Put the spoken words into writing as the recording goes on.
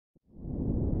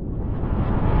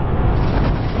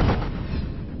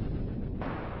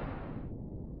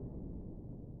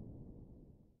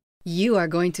You are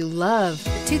going to love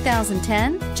the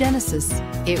 2010 Genesis.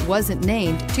 It wasn't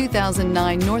named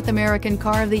 2009 North American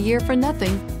Car of the Year for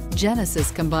nothing.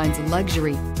 Genesis combines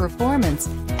luxury, performance,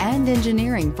 and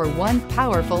engineering for one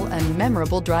powerful and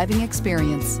memorable driving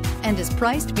experience and is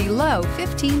priced below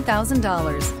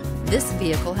 $15,000. This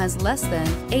vehicle has less than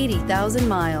 80,000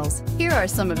 miles. Here are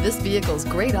some of this vehicle's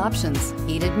great options: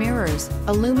 heated mirrors,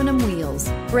 aluminum wheels,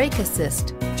 brake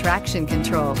assist, traction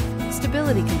control,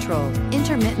 stability control,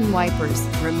 intermittent wipers,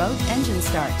 remote engine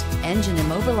start, engine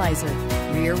immobilizer,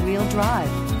 rear wheel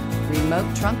drive,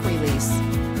 remote trunk release.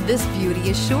 This beauty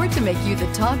is sure to make you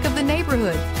the talk of the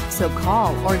neighborhood. So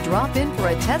call or drop in for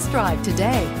a test drive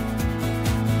today.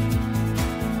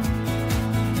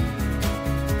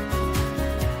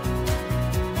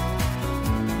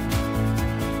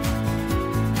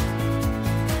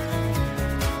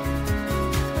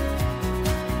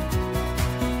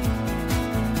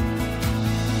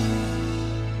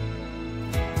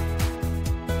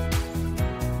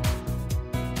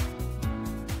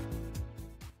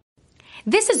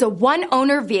 This is a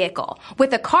one-owner vehicle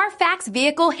with a CARFAX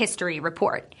Vehicle History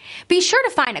Report. Be sure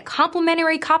to find a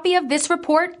complimentary copy of this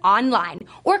report online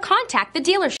or contact the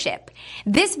dealership.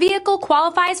 This vehicle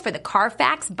qualifies for the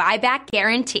CARFAX Buyback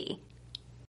Guarantee.